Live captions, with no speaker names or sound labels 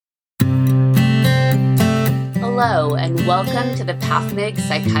Hello, and welcome to the PathMig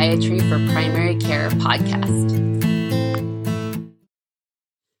Psychiatry for Primary Care podcast.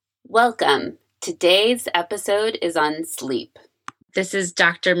 Welcome. Today's episode is on sleep. This is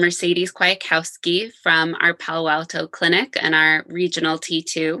Dr. Mercedes Kwiatkowski from our Palo Alto clinic and our regional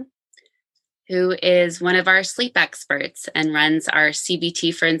T2, who is one of our sleep experts and runs our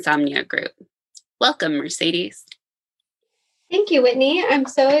CBT for Insomnia group. Welcome, Mercedes. Thank you, Whitney. I'm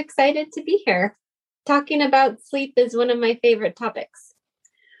so excited to be here. Talking about sleep is one of my favorite topics.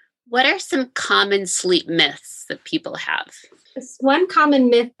 What are some common sleep myths that people have? One common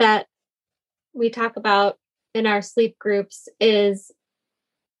myth that we talk about in our sleep groups is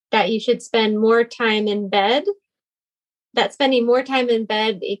that you should spend more time in bed, that spending more time in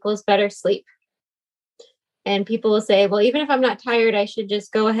bed equals better sleep. And people will say, well, even if I'm not tired, I should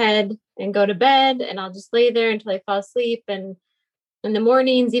just go ahead and go to bed and I'll just lay there until I fall asleep. And in the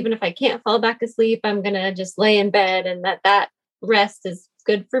mornings, even if I can't fall back asleep, I'm going to just lay in bed and that rest is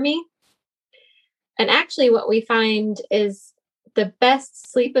good for me. And actually what we find is the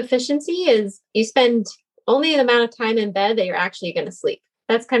best sleep efficiency is you spend only the amount of time in bed that you're actually going to sleep.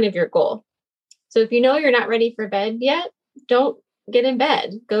 That's kind of your goal. So if you know you're not ready for bed yet, don't get in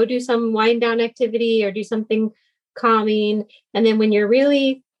bed. Go do some wind down activity or do something calming. And then when you're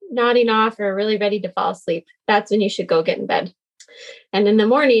really nodding off or really ready to fall asleep, that's when you should go get in bed. And in the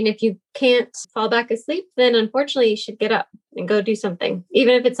morning, if you can't fall back asleep, then unfortunately you should get up and go do something.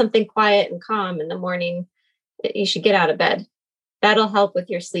 Even if it's something quiet and calm in the morning, you should get out of bed. That'll help with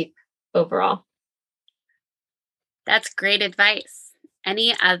your sleep overall. That's great advice.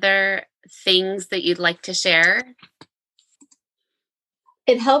 Any other things that you'd like to share?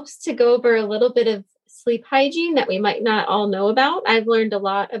 It helps to go over a little bit of sleep hygiene that we might not all know about. I've learned a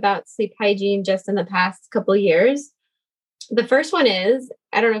lot about sleep hygiene just in the past couple of years. The first one is,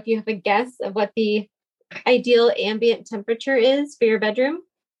 I don't know if you have a guess of what the ideal ambient temperature is for your bedroom.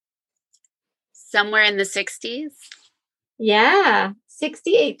 Somewhere in the 60s? Yeah,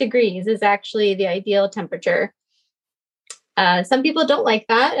 68 degrees is actually the ideal temperature. Some people don't like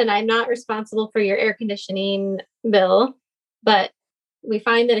that, and I'm not responsible for your air conditioning bill, but we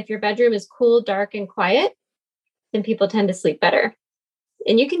find that if your bedroom is cool, dark, and quiet, then people tend to sleep better.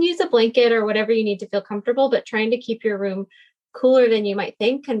 And you can use a blanket or whatever you need to feel comfortable, but trying to keep your room cooler than you might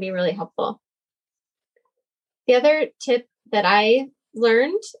think can be really helpful. The other tip that I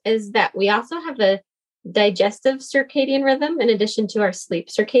learned is that we also have a digestive circadian rhythm in addition to our sleep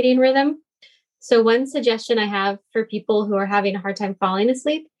circadian rhythm. So one suggestion I have for people who are having a hard time falling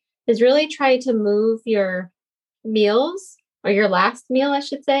asleep is really try to move your meals, or your last meal, I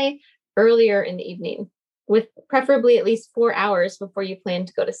should say, earlier in the evening, with preferably at least 4 hours before you plan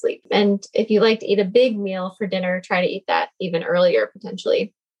to go to sleep. And if you like to eat a big meal for dinner, try to eat that even earlier,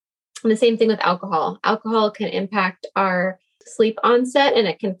 potentially. And the same thing with alcohol. Alcohol can impact our sleep onset and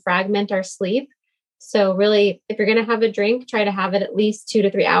it can fragment our sleep. So really, if you're going to have a drink, try to have it at least 2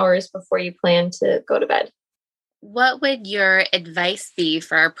 to 3 hours before you plan to go to bed. What would your advice be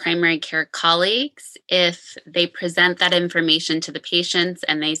for our primary care colleagues if they present that information to the patients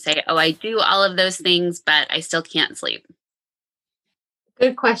and they say, oh, I do all of those things, but I still can't sleep?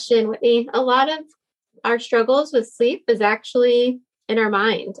 Good question, Whitney. A lot of our struggles with sleep is actually in our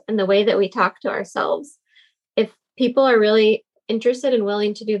mind and the way that we talk to ourselves. If people are really interested and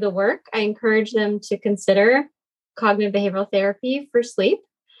willing to do the work, I encourage them to consider cognitive behavioral therapy for sleep.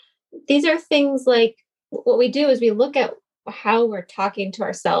 These are things like, what we do is we look at how we're talking to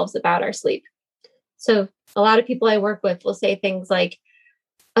ourselves about our sleep. So a lot of people I work with will say things like,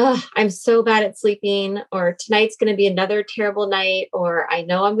 oh, I'm so bad at sleeping, or tonight's going to be another terrible night, or I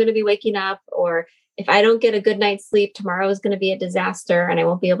know I'm going to be waking up, or if I don't get a good night's sleep, tomorrow is going to be a disaster and I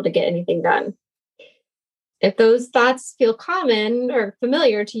won't be able to get anything done. If those thoughts feel common or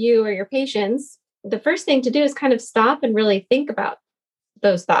familiar to you or your patients, the first thing to do is kind of stop and really think about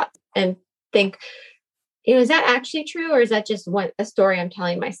those thoughts and think, is that actually true, or is that just a story I'm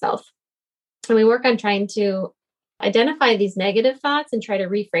telling myself? And we work on trying to identify these negative thoughts and try to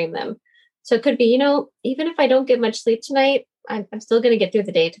reframe them. So it could be, even if I don't get much sleep tonight, I'm still going to get through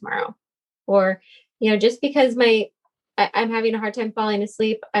the day tomorrow. Or, just because I'm having a hard time falling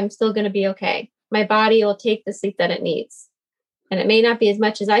asleep, I'm still going to be okay. My body will take the sleep that it needs. And it may not be as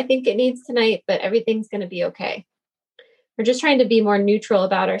much as I think it needs tonight, but everything's going to be okay. We're just trying to be more neutral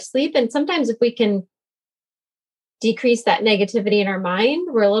about our sleep. And sometimes if we can decrease that negativity in our mind,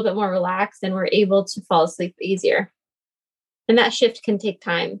 we're a little bit more relaxed and we're able to fall asleep easier. And that shift can take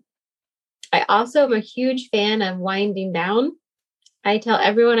time. I also am a huge fan of winding down. I tell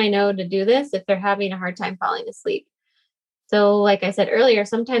everyone I know to do this if they're having a hard time falling asleep. So like I said earlier,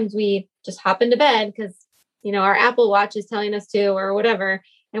 sometimes we just hop into bed because our Apple Watch is telling us to, or whatever,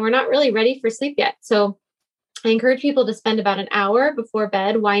 and we're not really ready for sleep yet. So I encourage people to spend about an hour before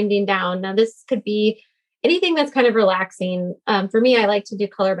bed winding down. Now, this could be anything that's kind of relaxing. For me, I like to do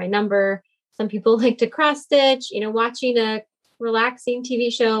color by number. Some people like to cross stitch, watching a relaxing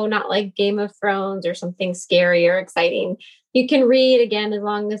TV show, not like Game of Thrones or something scary or exciting. You can read again, as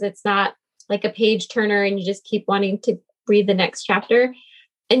long as it's not like a page turner and you just keep wanting to read the next chapter.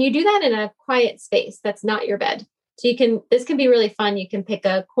 And you do that in a quiet space that's not your bed. So this can be really fun. You can pick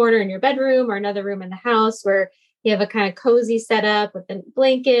a corner in your bedroom or another room in the house where you have a kind of cozy setup with a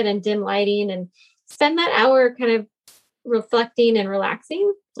blanket and dim lighting, and spend that hour kind of reflecting and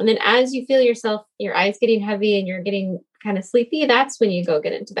relaxing. And then as you feel your eyes getting heavy and you're getting kind of sleepy, that's when you go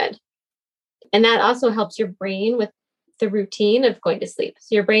get into bed. And that also helps your brain with the routine of going to sleep.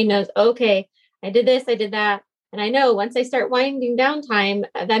 So your brain knows, okay, I did this, I did that. And I know once I start winding down time,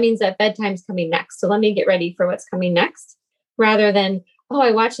 that means that bedtime's coming next. So let me get ready for what's coming next, rather than, oh,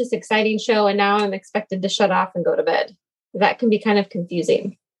 I watched this exciting show and now I'm expected to shut off and go to bed. That can be kind of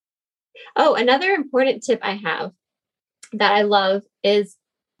confusing. Oh, another important tip I have that I love is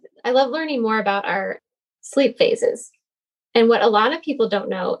I love learning more about our sleep phases. And what a lot of people don't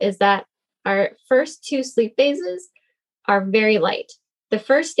know is that our first 2 sleep phases are very light. The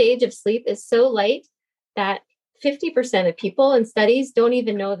first stage of sleep is so light that 50% of people in studies don't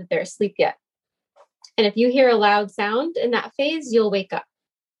even know that they're asleep yet. And if you hear a loud sound in that phase, you'll wake up.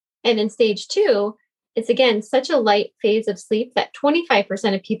 And in stage 2, it's again such a light phase of sleep that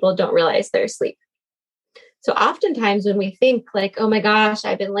 25% of people don't realize they're asleep. So oftentimes when we think like, oh my gosh,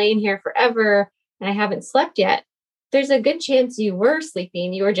 I've been laying here forever and I haven't slept yet, there's a good chance you were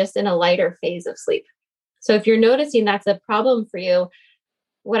sleeping. You were just in a lighter phase of sleep. So if you're noticing that's a problem for you,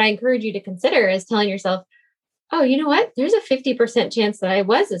 what I encourage you to consider is telling yourself, oh, you know what? There's a 50% chance that I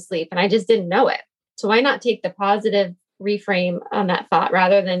was asleep and I just didn't know it. So why not take the positive reframe on that thought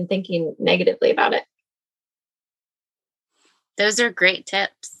rather than thinking negatively about it? Those are great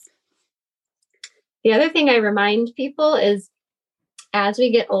tips. The other thing I remind people is as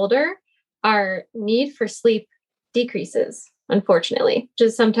we get older, our need for sleep decreases, unfortunately, which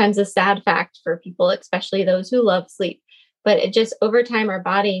is sometimes a sad fact for people, especially those who love sleep. But it just over time, our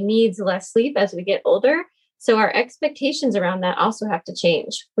body needs less sleep as we get older. So our expectations around that also have to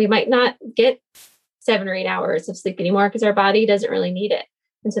change. We might not get 7 or 8 hours of sleep anymore because our body doesn't really need it.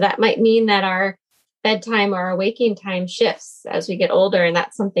 And so that might mean that our bedtime or our waking time shifts as we get older. And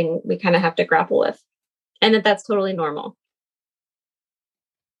that's something we kind of have to grapple with. And that's totally normal.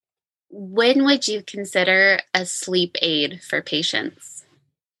 When would you consider a sleep aid for patients?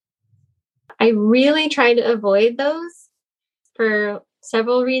 I really try to avoid those for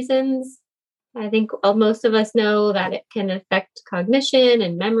several reasons. I think most of us know that it can affect cognition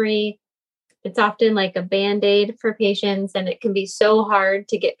and memory. It's often like a Band-Aid for patients, and it can be so hard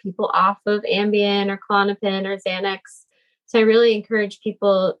to get people off of Ambien or Klonopin or Xanax. So I really encourage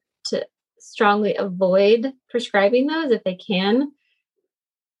people to strongly avoid prescribing those if they can.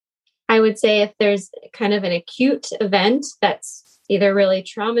 I would say if there's kind of an acute event that's either really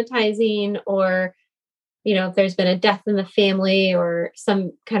traumatizing or, if there's been a death in the family or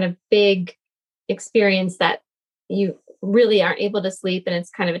some kind of big experience that you really aren't able to sleep and it's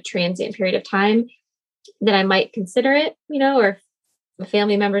kind of a transient period of time, then I might consider it, or if a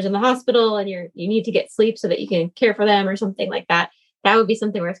family member's in the hospital and you need to get sleep so that you can care for them or something like that, that would be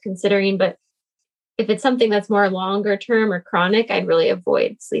something worth considering. But if it's something that's more longer term or chronic, I'd really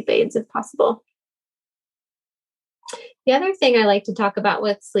avoid sleep aids if possible. The other thing I like to talk about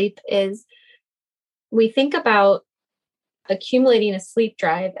with sleep is we think about accumulating a sleep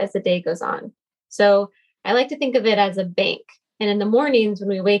drive as the day goes on. So I like to think of it as a bank. And in the mornings when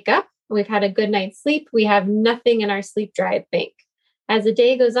we wake up and we've had a good night's sleep, we have nothing in our sleep drive bank. As the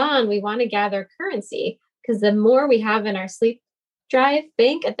day goes on, we want to gather currency because the more we have in our sleep drive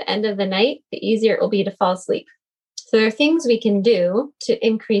bank at the end of the night, the easier it will be to fall asleep. So there are things we can do to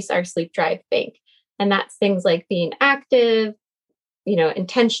increase our sleep drive bank. And that's things like being active,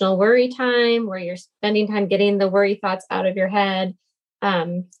 intentional worry time, where you're spending time getting the worry thoughts out of your head,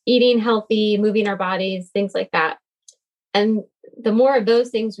 eating healthy, moving our bodies, things like that. And the more of those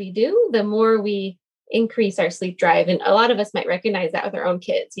things we do, the more we increase our sleep drive. And a lot of us might recognize that with our own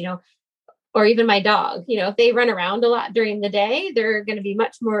kids, or even my dog, if they run around a lot during the day, they're going to be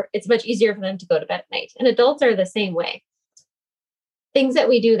it's much easier for them to go to bed at night. And adults are the same way. Things that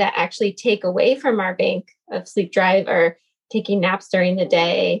we do that actually take away from our bank of sleep drive are taking naps during the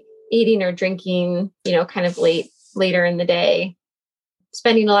day, eating or drinking, kind of later in the day,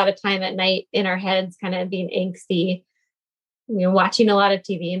 spending a lot of time at night in our heads, kind of being angsty, watching a lot of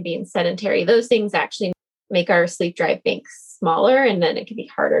TV and being sedentary. Those things actually make our sleep drive banks smaller, and then it can be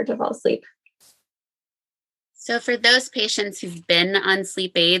harder to fall asleep. So for those patients who've been on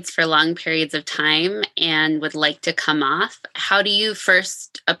sleep aids for long periods of time and would like to come off, how do you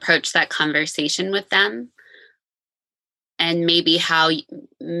first approach that conversation with them? And maybe how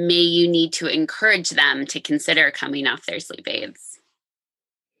may you need to encourage them to consider coming off their sleep aids?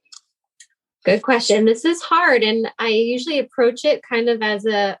 Good question. This is hard. And I usually approach it kind of as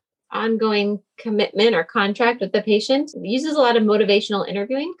a ongoing commitment or contract with the patient. It uses a lot of motivational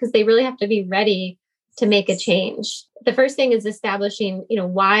interviewing because they really have to be ready to make a change. The first thing is establishing,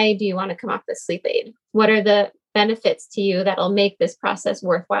 why do you want to come off this sleep aid? What are the benefits to you that'll make this process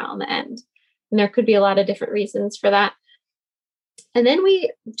worthwhile in the end? And there could be a lot of different reasons for that. And then we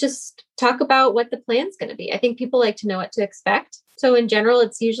just talk about what the plan's going to be. I think people like to know what to expect. So in general,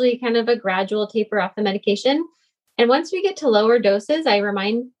 it's usually kind of a gradual taper off the medication. And once we get to lower doses, I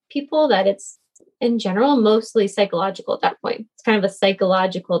remind people that it's in general mostly psychological at that point. It's kind of a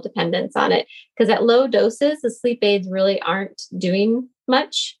psychological dependence on it, because at low doses, the sleep aids really aren't doing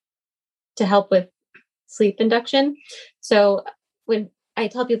much to help with sleep induction. So when I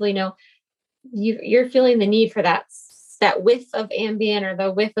tell people, you're feeling the need for that whiff of Ambien or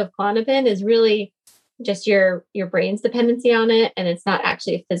the whiff of Klonopin is really just your brain's dependency on it. And it's not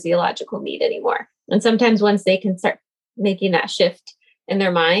actually a physiological need anymore. And sometimes once they can start making that shift in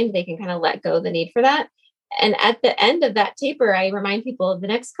their mind, they can kind of let go of the need for that. And at the end of that taper, I remind people the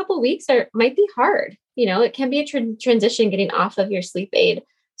next couple of weeks might be hard. It can be a transition getting off of your sleep aid.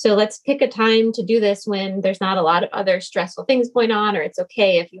 So let's pick a time to do this when there's not a lot of other stressful things going on, or it's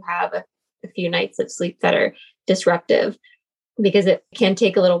okay if you have a few nights of sleep that are disruptive, because it can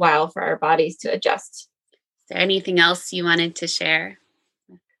take a little while for our bodies to adjust. Is there anything else you wanted to share?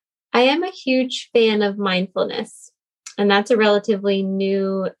 I am a huge fan of mindfulness, and that's a relatively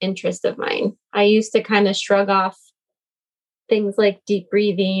new interest of mine. I used to kind of shrug off things like deep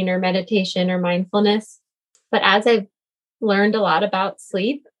breathing or meditation or mindfulness. But as I've learned a lot about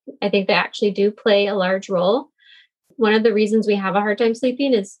sleep, I think they actually do play a large role. One of the reasons we have a hard time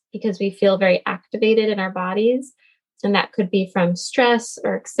sleeping is because we feel very activated in our bodies. And that could be from stress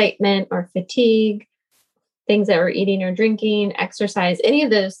or excitement or fatigue, things that we're eating or drinking, exercise. Any of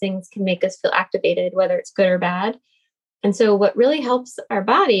those things can make us feel activated, whether it's good or bad. And so what really helps our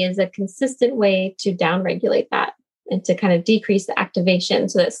body is a consistent way to downregulate that and to kind of decrease the activation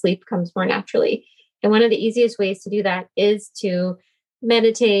so that sleep comes more naturally. And one of the easiest ways to do that is to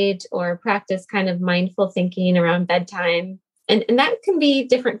meditate or practice kind of mindful thinking around bedtime. And that can be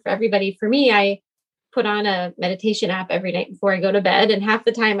different for everybody. For me, I put on a meditation app every night before I go to bed, and half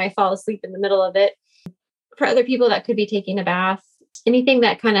the time I fall asleep in the middle of it. For other people, that could be taking a bath. Anything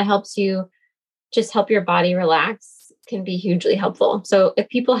that kind of helps you just help your body relax can be hugely helpful. So if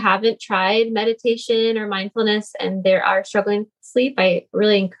people haven't tried meditation or mindfulness and they are struggling with sleep, I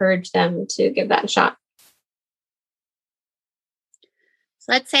really encourage them to give that a shot.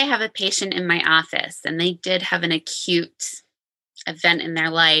 So let's say I have a patient in my office and they did have an acute event in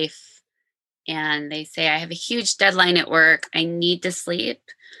their life, and they say, I have a huge deadline at work. I need to sleep.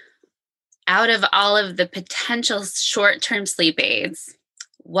 Out of all of the potential short-term sleep aids,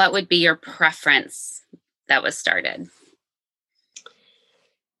 what would be your preference that was started?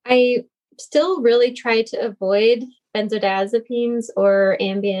 I still really try to avoid benzodiazepines or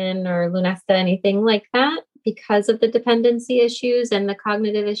Ambien or Lunesta, anything like that, because of the dependency issues and the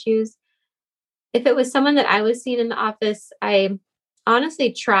cognitive issues. If it was someone that I was seeing in the office, I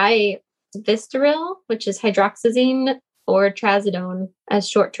honestly try Vistaril, which is hydroxyzine, or trazodone as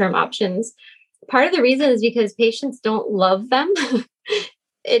short-term options. Part of the reason is because patients don't love them.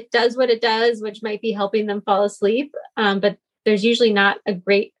 It does what it does, which might be helping them fall asleep. But there's usually not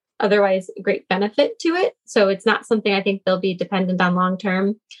otherwise great benefit to it. So it's not something I think they'll be dependent on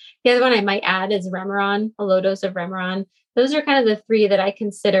long-term. The other one I might add is Remeron, a low dose of Remeron. Those are kind of the three that I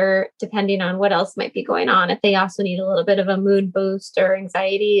consider depending on what else might be going on. If they also need a little bit of a mood boost or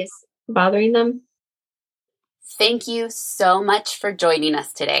anxiety is bothering them. Thank you so much for joining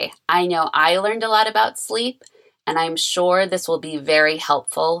us today. I know I learned a lot about sleep, and I'm sure this will be very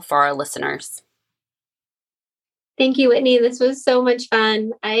helpful for our listeners. Thank you, Whitney. This was so much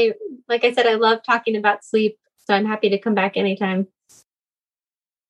fun. Like I said, I love talking about sleep, so I'm happy to come back anytime.